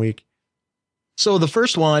stuff for 1 week. So the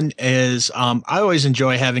first one is I always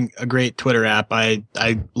enjoy having a great Twitter app. I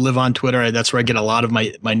live on Twitter. That's where I get a lot of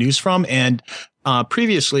my news from. And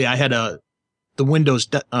previously, I had the Windows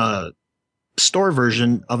store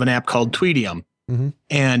version of an app called Tweetium. Mm-hmm.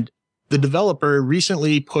 And the developer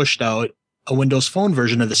recently pushed out a Windows Phone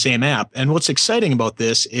version of the same app. And what's exciting about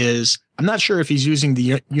this is I'm not sure if he's using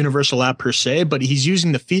the universal app per se, but he's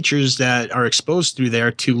using the features that are exposed through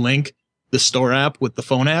there to link the store app with the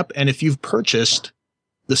phone app. And if you've purchased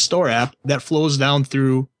the store app, that flows down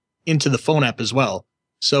through into the phone app as well.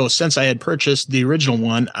 So since I had purchased the original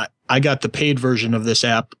one, I got the paid version of this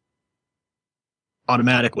app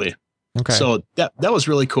automatically. Okay. So that was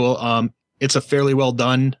really cool. It's a fairly well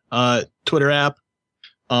done Twitter app.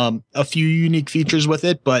 A few unique features with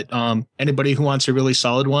it, but anybody who wants a really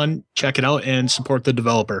solid one, check it out and support the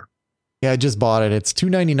developer. Yeah, I just bought it. It's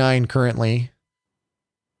 $2.99 currently.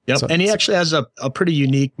 Yep. So, and he actually has a pretty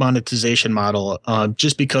unique monetization model,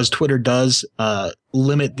 just because Twitter does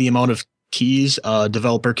limit the amount of keys a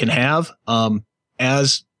developer can have.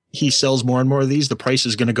 As he sells more and more of these, the price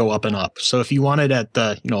is going to go up and up. So if you want it at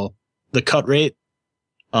the cut rate,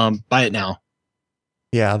 buy it now.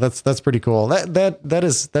 Yeah, that's pretty cool. That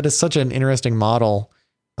is such an interesting model.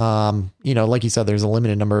 Like you said, there's a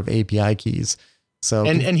limited number of API keys. So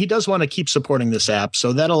and he does want to keep supporting this app,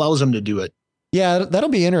 so that allows him to do it. Yeah, that'll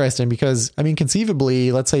be interesting because I mean,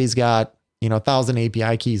 conceivably, let's say he's got 1,000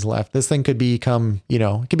 API keys left. This thing could become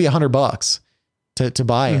it could be $100 to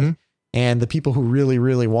buy Mm-hmm. it, and the people who really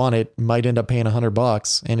really want it might end up paying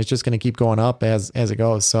 $100, and it's just going to keep going up as it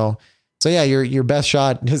goes. So yeah, your best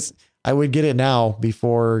shot is. I would get it now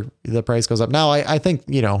before the price goes up. Now, I think,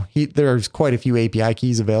 there's quite a few API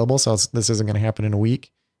keys available, so this isn't going to happen in a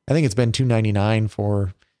week. I think it's been $2.99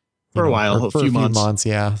 for a while, for a few months.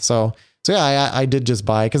 Yeah. So yeah, I did just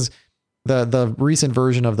buy because the recent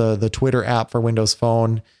version of the Twitter app for Windows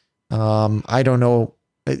Phone. I don't know.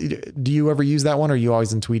 Do you ever use that one, or are you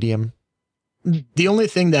always in Tweetium? The only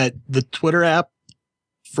thing that the Twitter app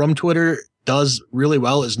from Twitter does really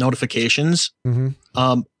well is notifications.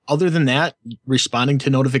 Mm-hmm. Other than that, responding to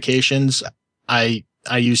notifications, I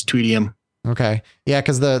use Tweetium. Okay. Yeah,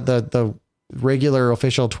 because the regular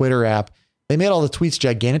official Twitter app, they made all the tweets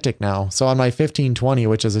gigantic now. So on my 1520,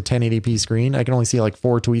 which is a 1080p screen, I can only see like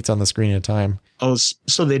 4 tweets on the screen at a time. Oh,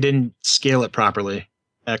 so they didn't scale it properly.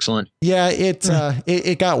 Excellent. Yeah,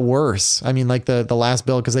 it got worse. I mean, like the last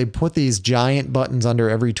build, because they put these giant buttons under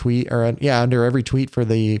every tweet, under every tweet for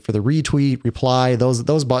the retweet, reply.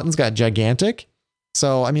 Those buttons got gigantic.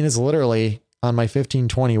 So, I mean, it's literally on my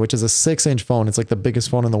 1520, which is a 6-inch phone. It's like the biggest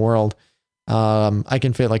phone in the world. I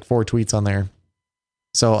can fit like 4 tweets on there.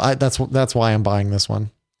 So that's why I'm buying this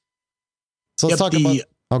one. So let's talk about,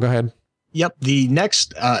 go ahead. Yep. The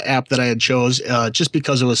next app that I had chose, just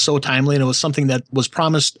because it was so timely and it was something that was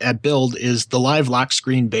promised at Build, is the Live Lock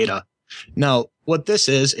Screen Beta. Now, what this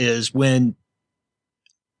is when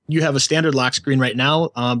you have a standard lock screen right now,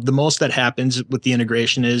 the most that happens with the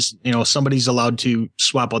integration is, somebody's allowed to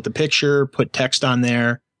swap out the picture, put text on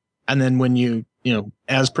there. And then when you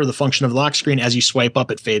as per the function of the lock screen, as you swipe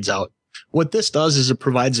up, it fades out. What this does is it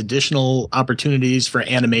provides additional opportunities for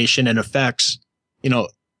animation and effects,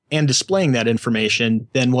 and displaying that information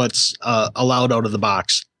than what's allowed out of the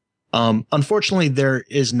box. Unfortunately, there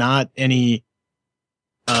is not any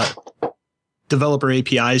developer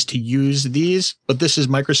APIs to use these, but this is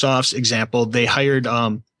Microsoft's example. They hired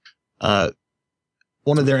one of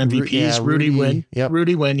their MVPs, Rudy Wynn. Yep.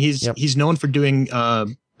 Rudy Wynn. He's known for doing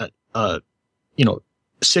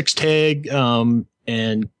 6TAG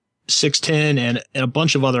and 610 and a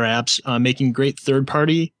bunch of other apps, making great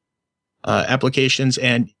third-party applications.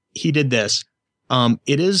 And he did this.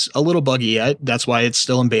 It is a little buggy yet. That's why it's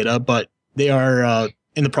still in beta, but they are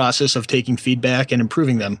in the process of taking feedback and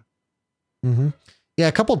improving them. Mm-hmm. Yeah,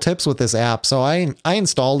 a couple tips with this app. So I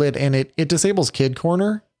installed it, and it disables Kids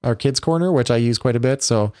Corner, which I use quite a bit.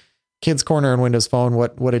 So Kids Corner on Windows Phone,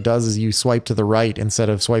 what it does is you swipe to the right instead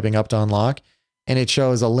of swiping up to unlock, and it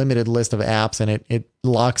shows a limited list of apps, and it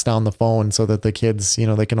locks down the phone so that the kids,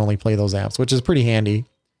 they can only play those apps, which is pretty handy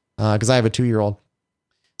because I have a 2-year-old.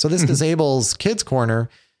 So this disables Kids Corner.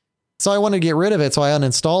 So I wanted to get rid of it, so I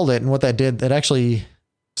uninstalled it, and what that did, that actually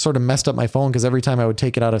sort of messed up my phone, because every time I would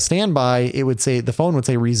take it out of standby, the phone would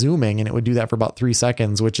say resuming, and it would do that for about 3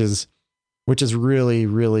 seconds, which is really,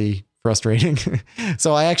 really frustrating.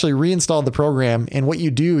 So I actually reinstalled the program, and what you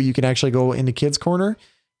do, you can actually go into Kids Corner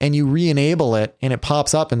and you re-enable it, and it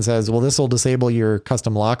pops up and says, well, this will disable your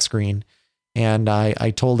custom lock screen. And I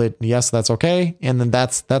told it, yes, that's okay. And then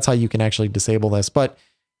that's how you can actually disable this. But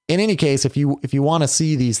in any case, if you want to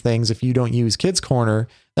see these things, if you don't use Kids Corner,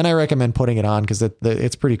 then I recommend putting it on, because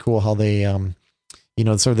it's pretty cool how they,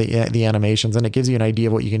 sort of the animations, and it gives you an idea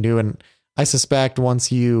of what you can do. And I suspect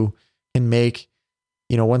once you can make,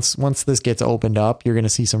 once this gets opened up, you're going to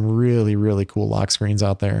see some really, really cool lock screens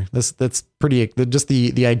out there. That's pretty, just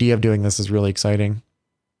the idea of doing this is really exciting.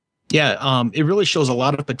 Yeah. It really shows a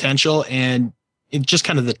lot of potential, and it's just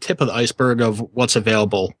kind of the tip of the iceberg of what's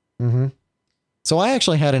available. Mm-hmm. So I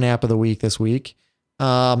actually had an app of the week this week.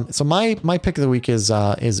 So my pick of the week is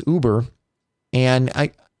Uber.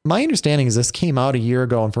 And my understanding is this came out a year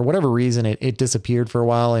ago, and for whatever reason, it disappeared for a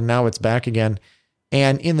while, and now it's back again.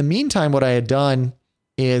 And in the meantime, what I had done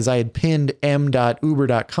is I had pinned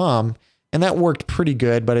m.uber.com, and that worked pretty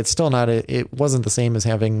good, but it's still not, it wasn't the same as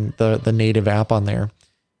having the native app on there.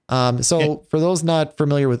 So for those not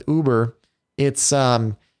familiar with Uber, it's,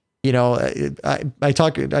 I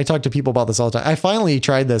talk to people about this all the time. I finally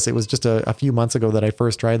tried this. It was just a few months ago that I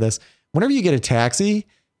first tried this. Whenever you get a taxi,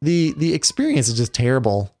 the experience is just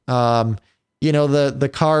terrible. The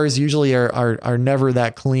cars usually are never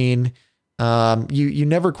that clean. You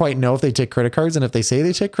never quite know if they take credit cards. And if they say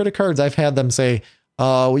they take credit cards, I've had them say,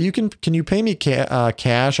 well, can you pay me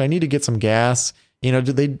cash? I need to get some gas.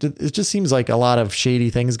 It just seems like a lot of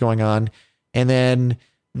shady things going on. And then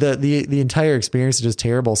the entire experience is just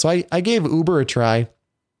terrible. So I gave Uber a try.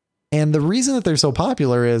 And the reason that they're so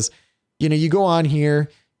popular is, you go on here,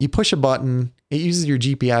 you push a button, it uses your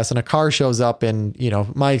GPS, and a car shows up in,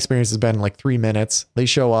 my experience has been like 3 minutes. They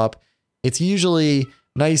show up. It's usually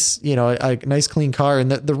nice, a nice clean car.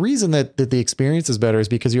 And the reason that the experience is better is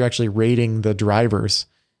because you're actually rating the drivers.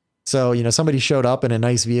 So, somebody showed up in a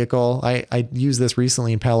nice vehicle. I used this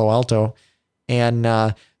recently in Palo Alto. And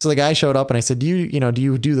so the guy showed up, and I said, do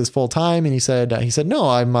you do this full time? And he said, no,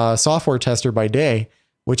 I'm a software tester by day,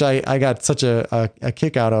 which I got such a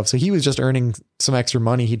kick out of. So he was just earning some extra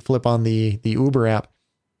money. He'd flip on the Uber app,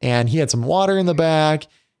 and he had some water in the back,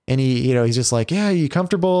 and he's just like, yeah, are you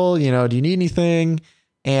comfortable? Do you need anything?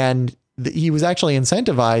 And he was actually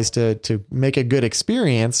incentivized to make a good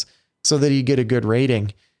experience so that he'd get a good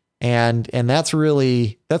rating. And that's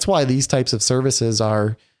why these types of services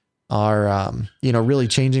are really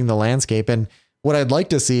changing the landscape. And what I'd like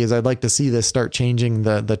to see is this start changing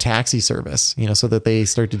the taxi service, so that they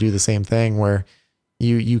start to do the same thing, where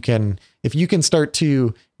if you can start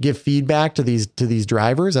to give feedback to these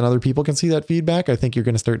drivers and other people can see that feedback, I think you're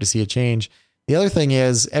going to start to see a change. The other thing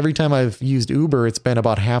is, every time I've used Uber, it's been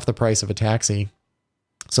about half the price of a taxi.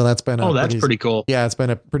 So that's been pretty cool. Yeah, it's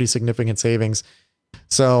been a pretty significant savings.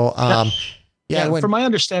 So, from my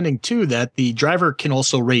understanding too, that the driver can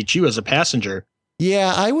also rate you as a passenger.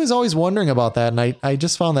 Yeah, I was always wondering about that, and I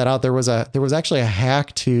just found that out. There was actually a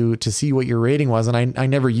hack to see what your rating was, and I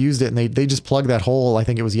never used it, and they just plugged that hole. I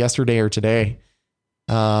think it was yesterday or today.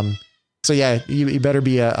 So yeah, you better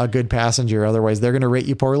be a good passenger, otherwise they're going to rate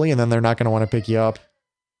you poorly, and then they're not going to want to pick you up.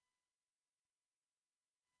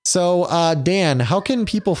 So, Dan, how can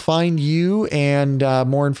people find you and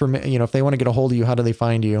more information? If they want to get a hold of you, how do they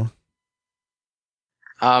find you?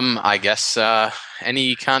 I guess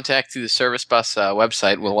any contact through the Service Bus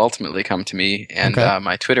website will ultimately come to me, and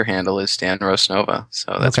my Twitter handle is Dan Rosnova.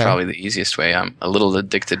 So that's probably the easiest way. I'm a little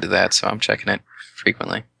addicted to that, so I'm checking it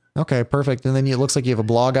frequently. Okay, perfect. And then it looks like you have a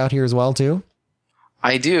blog out here as well, too.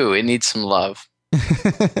 I do. It needs some love.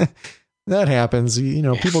 That happens.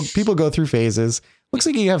 People go through phases. Looks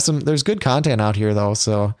like you have there's good content out here though,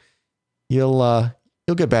 so you'll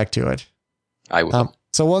get back to it. I will.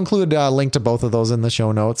 So we'll include a link to both of those in the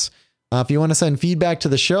show notes. If you want to send feedback to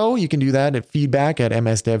the show, you can do that at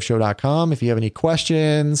feedback@msdevshow.com. If you have any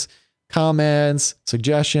questions, comments,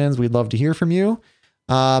 suggestions, we'd love to hear from you.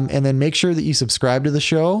 And then make sure that you subscribe to the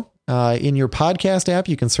show In your podcast app,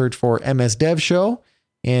 you can search for MS Dev Show.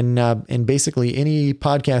 And basically any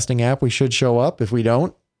podcasting app, we should show up. If we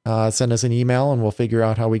don't, send us an email and we'll figure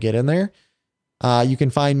out how we get in there. You can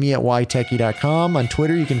find me at ytechie.com. On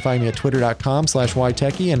Twitter, you can find me at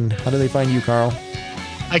twitter.com/ytechie. And how do they find you, Carl?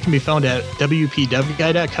 I can be found at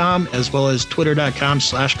wpwguy.com as well as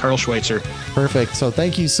twitter.com/Carl Schweitzer. Perfect. So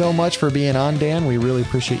thank you so much for being on, Dan. We really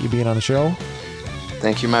appreciate you being on the show.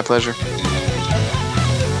 Thank you. My pleasure.